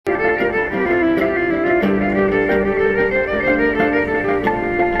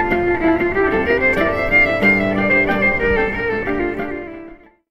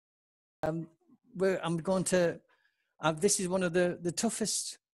I'm going to, this is one of the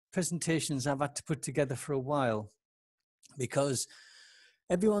toughest presentations I've had to put together for a while, because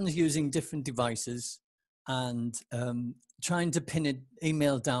everyone's using different devices, and trying to pin an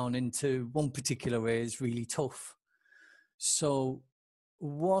email down into one particular way is really tough. So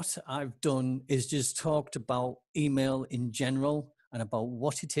what I've done is just talked about email in general and about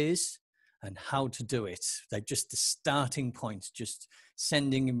what it is and how to do it. Like just the starting points, just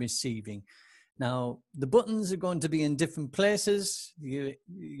sending and receiving. Now, the buttons are going to be in different places. Your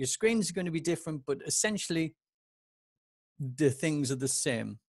screens are going to be different, but essentially the things are the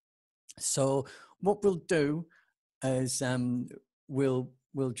same. So what we'll do is we'll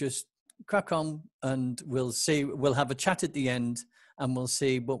just crack on, and we'll have a chat at the end, and we'll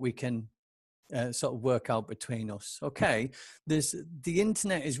see what we can sort of work out between us. Okay, the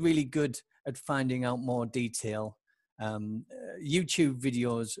internet is really good at finding out more detail. YouTube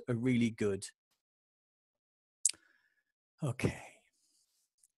videos are really good. Okay,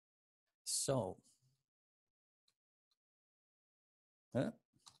 so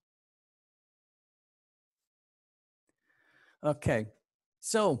okay,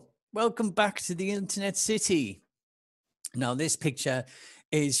 so welcome back to the Internet City. Now, this picture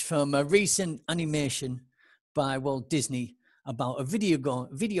is from a recent animation by Walt Disney about a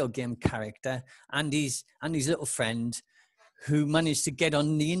video game character and his little friend who managed to get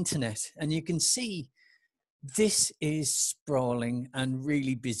on the internet. And you can see this is sprawling and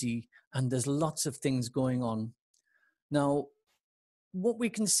really busy, and there's lots of things going on. Now, what we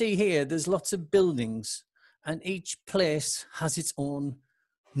can see here, there's lots of buildings, and each place has its own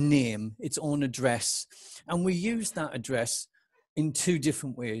name, its own address. And we use that address in two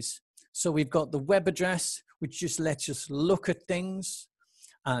different ways. So we've got the web address, which just lets us look at things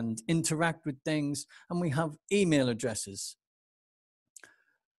and interact with things. And we have email addresses.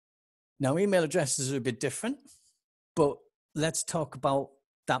 Now, email addresses are a bit different, but let's talk about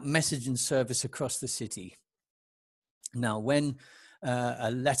that messaging service across the city. Now, when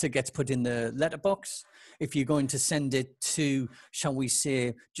a letter gets put in the letterbox, if you're going to send it to, shall we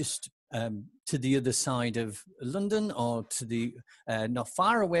say, just to the other side of London, or to the not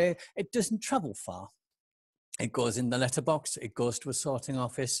far away, it doesn't travel far. It goes in the letterbox, it goes to a sorting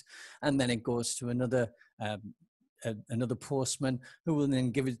office, and then it goes to another postman who will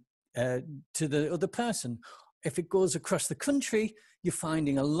then give it to the other person. If it goes across the country, you're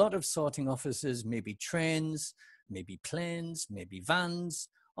finding a lot of sorting offices, maybe trains, maybe planes, maybe vans,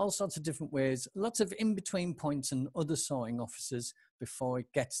 all sorts of different ways, lots of in-between points and other sorting offices before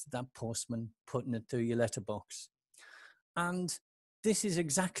it gets to that postman putting it through your letterbox. And this is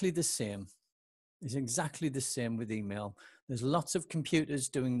exactly the same. It's exactly the same with email. There's lots of computers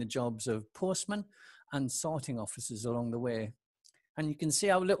doing the jobs of postmen and sorting officers along the way. And you can see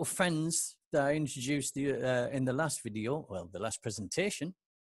our little friends that I introduced in the last video, well, the last presentation.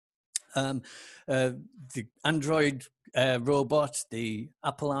 The Android robot, the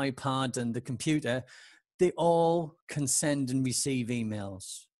Apple iPad, and the computer, they all can send and receive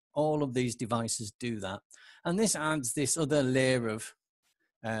emails. All of these devices do that. And this adds this other layer of,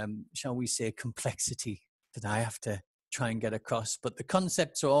 shall we say, complexity that I have to try and get across. But the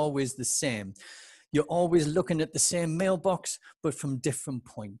concepts are always the same. You're always looking at the same mailbox, but from different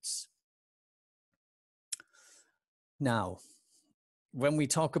points. Now, when we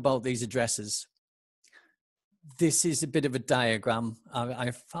talk about these addresses, this is a bit of a diagram.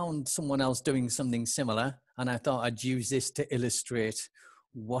 I found someone else doing something similar, and I thought I'd use this to illustrate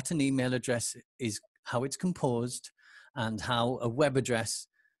what an email address is, how it's composed, and how a web address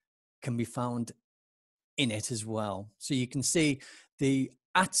can be found in it as well. So you can see the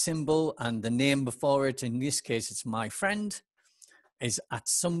 @ symbol and the name before it. In this case, it's my friend, is at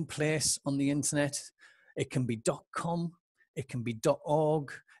some place on the internet. It can be .com, it can be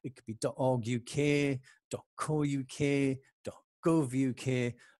 .org, it could be .org.uk, .co.uk,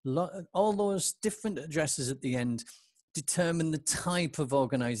 .gov.uk. All those different addresses at the end determine the type of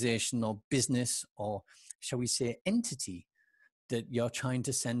organization or business, or shall we say entity, that you're trying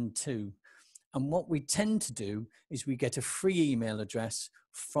to send to. And what we tend to do is we get a free email address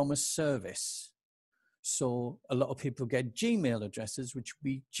from a service. So a lot of people get Gmail addresses, which would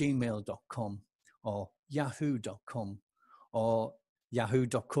be gmail.com or yahoo.com or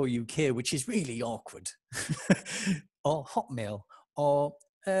yahoo.co.uk, which is really awkward, or Hotmail or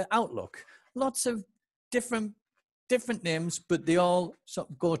Outlook. Lots of different names, but they all sort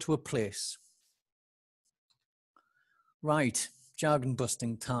of go to a place. Right, jargon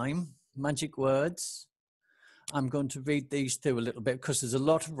busting time, magic words. I'm going to read these through a little bit because there's a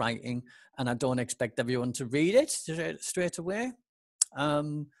lot of writing and I don't expect everyone to read it straight away.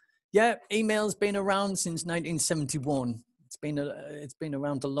 Yeah, email's been around since 1971. It's been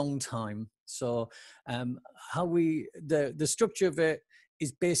around a long time. So how the structure of it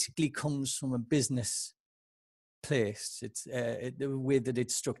is basically comes from a business place. It's the way that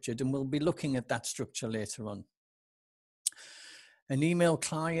it's structured, and we'll be looking at that structure later on. An email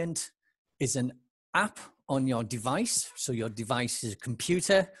client is an app on your device. So your device is a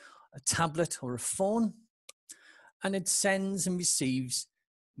computer, a tablet, or a phone, and it sends and receives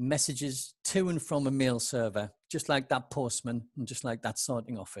messages to and from a mail server, just like that postman and just like that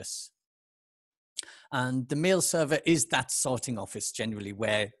sorting office. And the mail server is that sorting office generally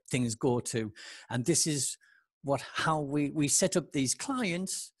where things go to. And this is how we set up these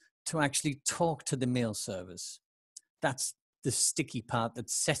clients to actually talk to the mail servers. That's the sticky part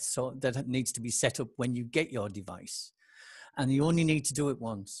that needs to be set up when you get your device. And you only need to do it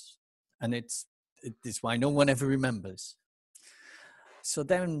once. And it's why no one ever remembers. So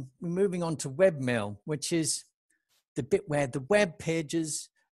then we're moving on to webmail, which is the bit where the web pages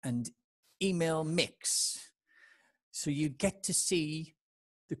and email mix. So you get to see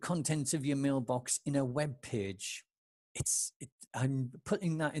the contents of your mailbox in a web page. I'm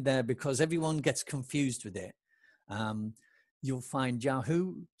putting that in there because everyone gets confused with it. You'll find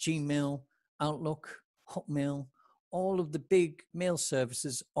Yahoo, Gmail, Outlook, Hotmail, all of the big mail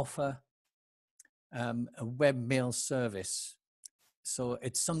services offer a web mail service. So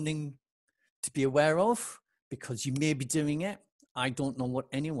it's something to be aware of because you may be doing it. I don't know what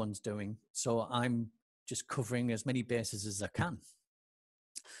anyone's doing. So I'm just covering as many bases as I can.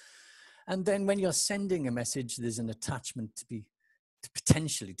 And then when you're sending a message, there's an attachment to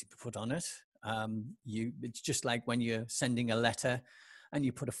potentially be put on it. It's just like when you're sending a letter and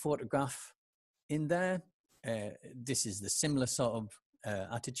you put a photograph in there. This is the similar sort of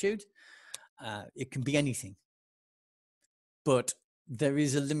attitude. It can be anything, but there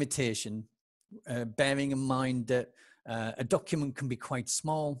is a limitation, bearing in mind that a document can be quite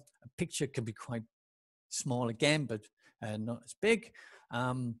small, a picture can be quite small again, but not as big.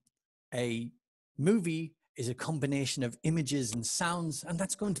 A movie is a combination of images and sounds, and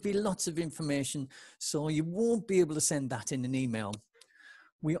that's going to be lots of information, so you won't be able to send that in an email.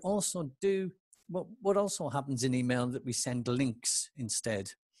 We also do, what also happens in email that we send links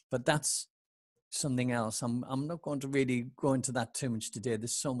instead, but that's something else. I'm not going to really go into that too much today.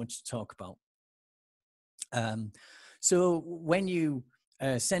 There's so much to talk about. So when you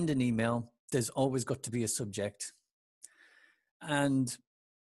send an email, there's always got to be a subject. And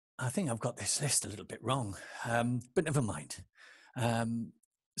I think I've got this list a little bit wrong, but never mind.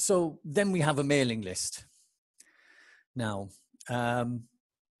 So then we have a mailing list. Now, a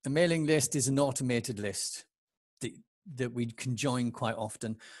mailing list is an automated list that we can join quite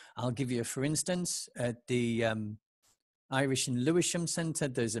often. I'll give you, for instance, at the Irish and Lewisham Centre,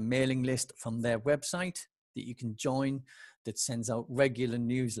 there's a mailing list from their website that you can join that sends out regular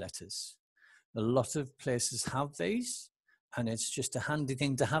newsletters. A lot of places have these, and it's just a handy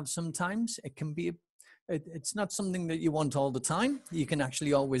thing to have sometimes. It can be, it's not something that you want all the time. You can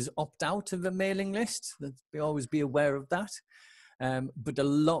actually always opt out of a mailing list. Always be aware of that. But a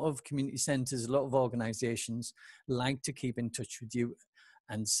lot of community centres, a lot of organisations like to keep in touch with you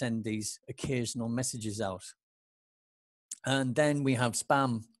and send these occasional messages out. And then we have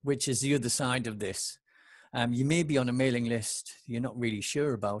spam, which is the other side of this. You may be on a mailing list you're not really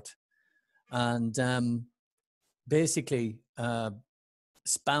sure about. And basically,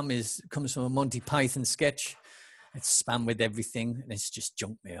 spam comes from a Monty Python sketch. It's spam with everything, and it's just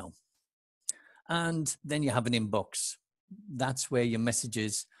junk mail. And then you have an inbox. That's where your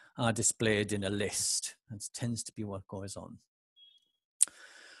messages are displayed in a list. That tends to be what goes on.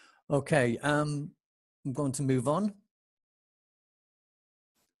 Okay, I'm going to move on.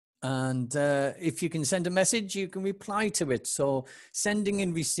 And if you can send a message, you can reply to it. So sending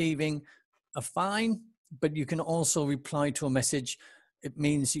and receiving are fine, but you can also reply to a message. It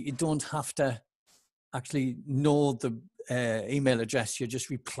means you don't have to actually know the email address. You're just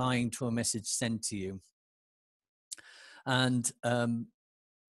replying to a message sent to you. And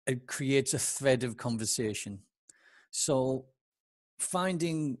it creates a thread of conversation. So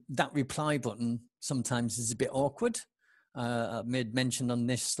finding that reply button sometimes is a bit awkward. I made mention on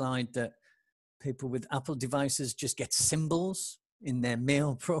this slide that people with Apple devices just get symbols in their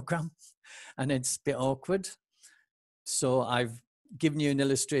mail program, and it's a bit awkward. So I've given you an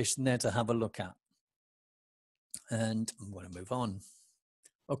illustration there to have a look at. And I'm going to move on.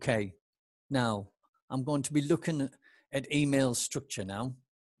 Okay, now I'm going to be looking at email structure now,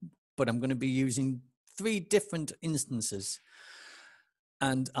 but I'm going to be using 3 different instances,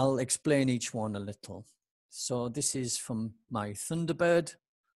 and I'll explain each one a little. So this is from my Thunderbird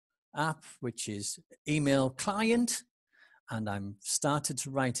app, which is email client, and I'm started to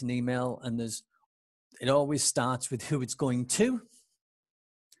write an email, and it always starts with who it's going to.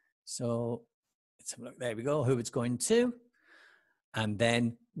 So let's have a look. There we go, who it's going to, and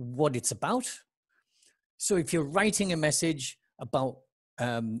then what it's about. So if you're writing a message about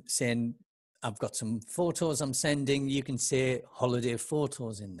saying, I've got some photos I'm sending, you can say holiday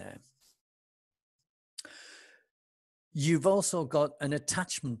photos in there. You've also got an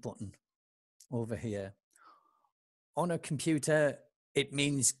attachment button over here. On a computer, it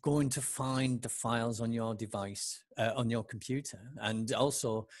means going to find the files on your device, on your computer. And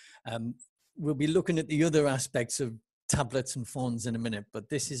also, we'll be looking at the other aspects of tablets and phones in a minute, but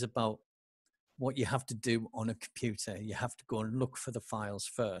this is about what you have to do on a computer. You have to go and look for the files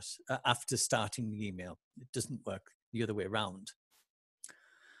first after starting the email. It doesn't work the other way around.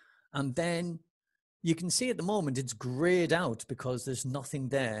 And then you can see at the moment it's grayed out because there's nothing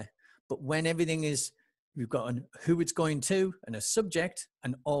there. But when everything is, we've got who it's going to and a subject,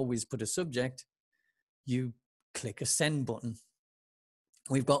 and always put a subject, you click a send button.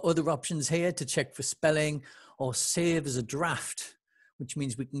 We've got other options here to check for spelling or save as a draft, which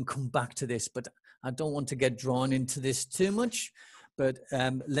means we can come back to this, but I don't want to get drawn into this too much. But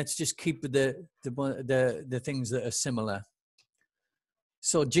let's just keep with the things that are similar.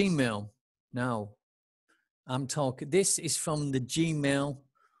 So Gmail. Now, this is from the Gmail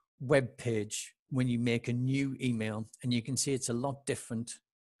web page when you make a new email, and you can see it's a lot different,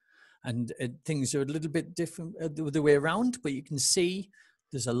 and things are a little bit different the other way around, but you can see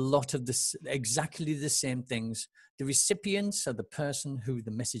there's a lot of this, exactly the same things. The recipients are the person who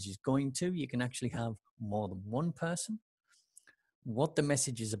the message is going to. You can actually have more than one person. What the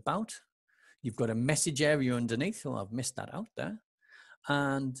message is about. You've got a message area underneath. Oh, I've missed that out there.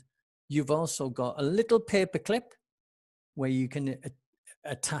 And you've also got a little paper clip where you can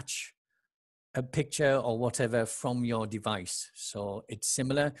attach a picture or whatever from your device. So it's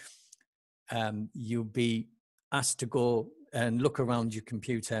similar. You'll be asked to go and look around your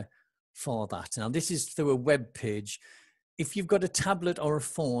computer for that. Now, this is through a web page. If you've got a tablet or a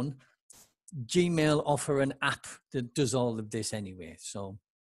phone, Gmail offer an app that does all of this anyway. So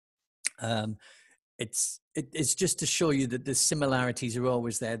it's just to show you that the similarities are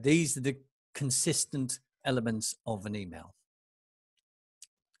always there. These are the consistent elements of an email.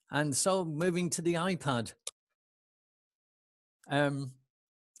 And so moving to the iPad,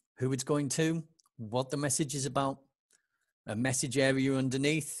 who it's going to, what the message is about, a message area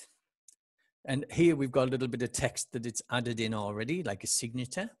underneath. And here we've got a little bit of text that it's added in already, like a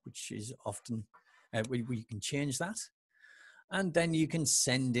signature, which is often, you can change that. And then you can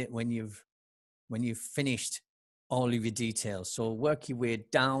send it when you've finished all of your details. So work your way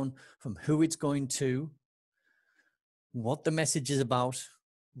down from who it's going to, what the message is about,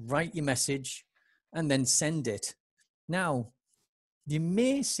 write your message, and then send it. Now, you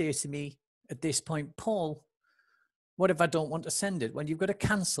may say to me at this point, Paul, what if I don't want to send it? Well, you've got a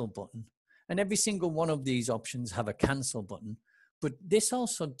cancel button. And every single one of these options have a cancel button, but this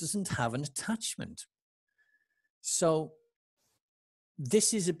also doesn't have an attachment. So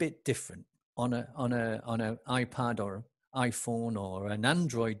this is a bit different on an iPad or iPhone or an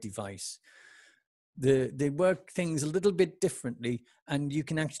Android device. They work things a little bit differently, and you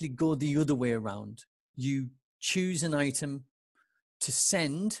can actually go the other way around. You choose an item to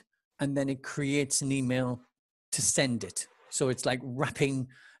send, and then it creates an email to send it. So it's like wrapping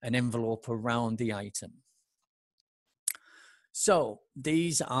an envelope around the item. So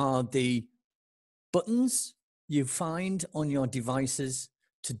these are the buttons you find on your devices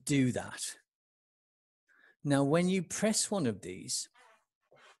to do that. Now, when you press one of these,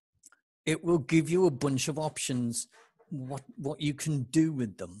 it will give you a bunch of options what you can do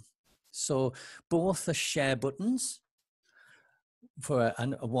with them. So both are share buttons.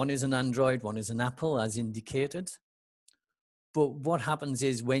 One is an Android, one is an Apple, as indicated. But what happens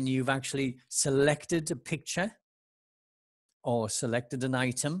is when you've actually selected a picture or selected an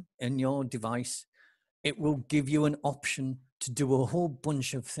item in your device, it will give you an option to do a whole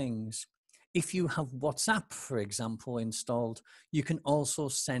bunch of things. If you have WhatsApp, for example, installed, you can also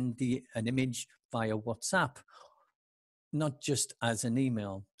send an image via WhatsApp, not just as an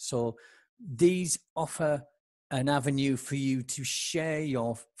email. So these offer an avenue for you to share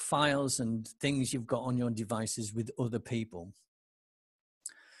your files and things you've got on your devices with other people.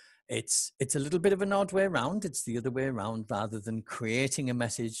 It's a little bit of an odd way around. It's the other way around. Rather than creating a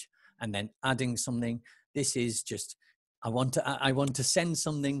message and then adding something, this is just, I want to send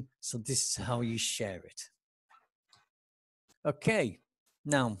something, so this is how you share it. Okay,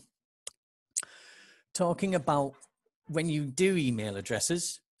 now talking about when you do email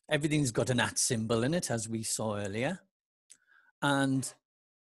addresses, Everything's got an @ symbol in it, as we saw earlier. And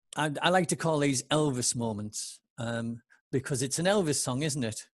I like to call these Elvis moments, because it's an Elvis song, isn't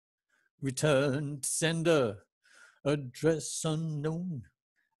it? Return sender, address unknown.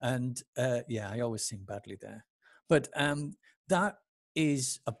 And yeah, I always sing badly there. But that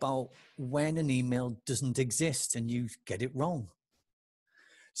is about when an email doesn't exist and you get it wrong.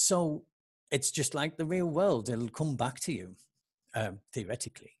 So it's just like the real world. It'll come back to you,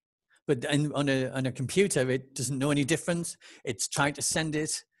 theoretically. But on a computer, it doesn't know any difference. It's trying to send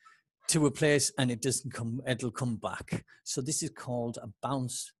it to a place and it doesn't come, it'll come back. So this is called a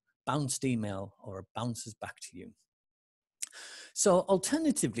bounced email, or it bounces back to you. So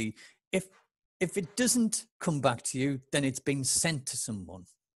alternatively, if it doesn't come back to you, then it's been sent to someone.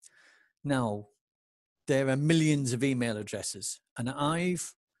 Now, there are millions of email addresses, and I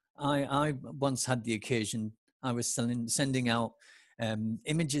once had the occasion, I was sending out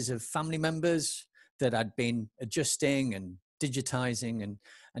images of family members that I'd been adjusting and digitizing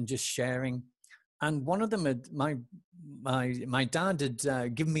and just sharing. And one of them had, my dad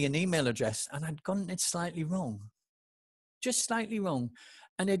had given me an email address, and I'd gotten it slightly wrong, just slightly wrong.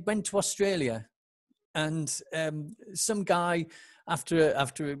 And it went to Australia. And some guy, after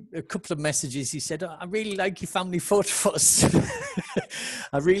a couple of messages, he said, "I really like your family photos.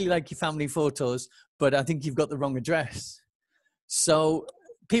 I really like your family photos, but I think you've got the wrong address." So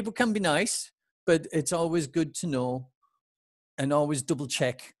people can be nice, but it's always good to know and always double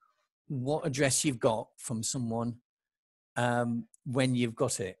check what address you've got from someone when you've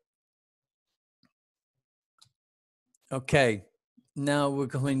got it. Okay, now we're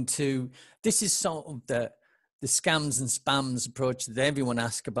going to, this is sort of the scams and spams approach that everyone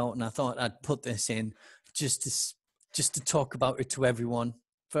asks about, and I thought I'd put this in just to talk about it to everyone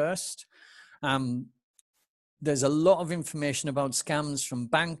first. There's a lot of information about scams from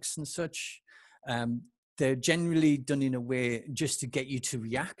banks and such. They're generally done in a way just to get you to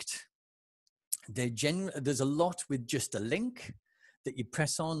react. There's a lot with just a link that you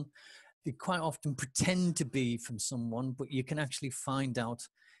press on. They quite often pretend to be from someone, but you can actually find out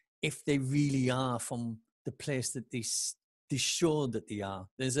if they really are from the place that they show that they are.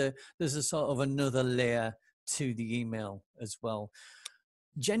 There's a sort of another layer to the email as well.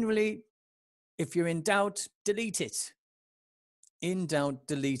 Generally, if you're in doubt, delete it. In doubt,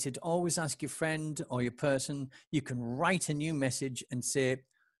 delete it. Always ask your friend or your person. You can write a new message and say,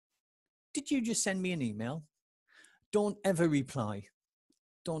 "Did you just send me an email?" Don't ever reply.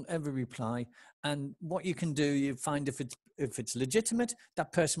 Don't ever reply. And what you can do, you find if it's legitimate,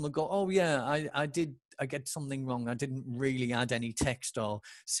 that person will go, "Oh yeah, I get something wrong. I didn't really add any text or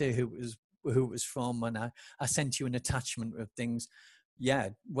say who it was from, and I sent you an attachment of things." Yeah,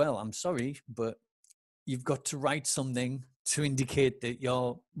 well, I'm sorry, but you've got to write something to indicate that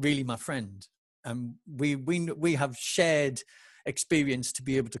you're really my friend. And we have shared experience to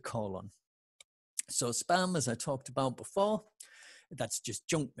be able to call on. So spam, as I talked about before, that's just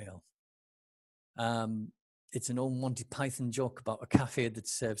junk mail. It's an old Monty Python joke about a cafe that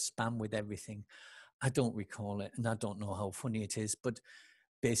serves spam with everything. I don't recall it, and I don't know how funny it is, but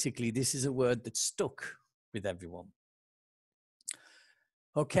basically this is a word that's stuck with everyone.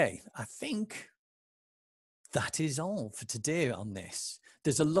 Okay, I think that is all for today on this.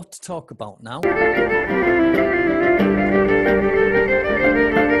 There's a lot to talk about now.